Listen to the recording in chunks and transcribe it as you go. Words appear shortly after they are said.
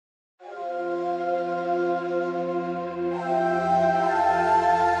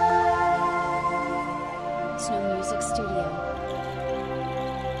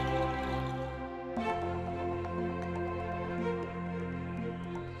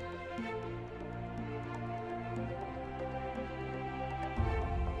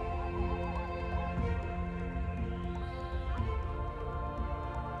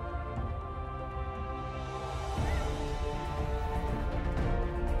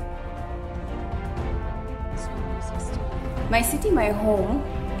My City, My Home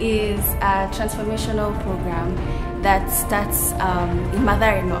is a transformational program that starts in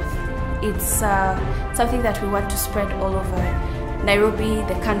Mathare North. It's something that we want to spread all over Nairobi,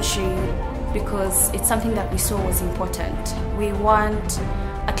 the country, because it's something that we saw was important. We want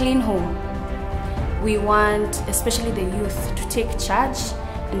a clean home. We want especially the youth to take charge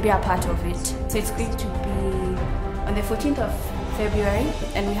and be a part of it. So it's going to be on the 14th of February,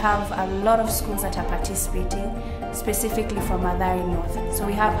 and we have a lot of schools that are participating, specifically from Mathare North. So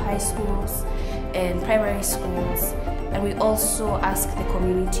we have high schools and primary schools, and we also ask the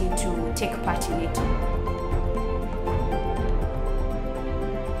community to take part in it.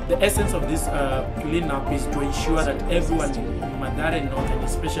 The essence of this cleanup is to ensure that everyone in Mathare North, and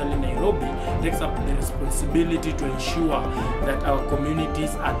especially Nairobi, takes up the responsibility to ensure that our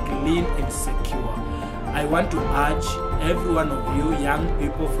communities are clean and secure. I want to urge every one of you young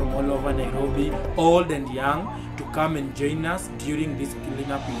people from all over Nairobi, old and young, to come and join us during this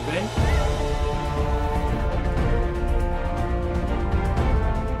cleanup event.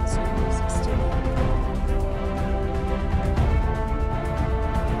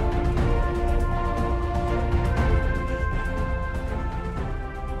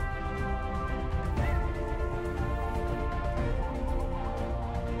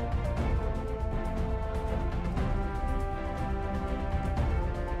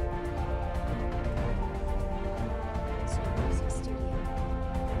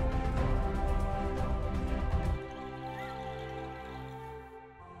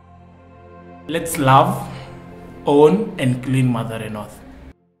 Let's love, own, and clean Mathare North.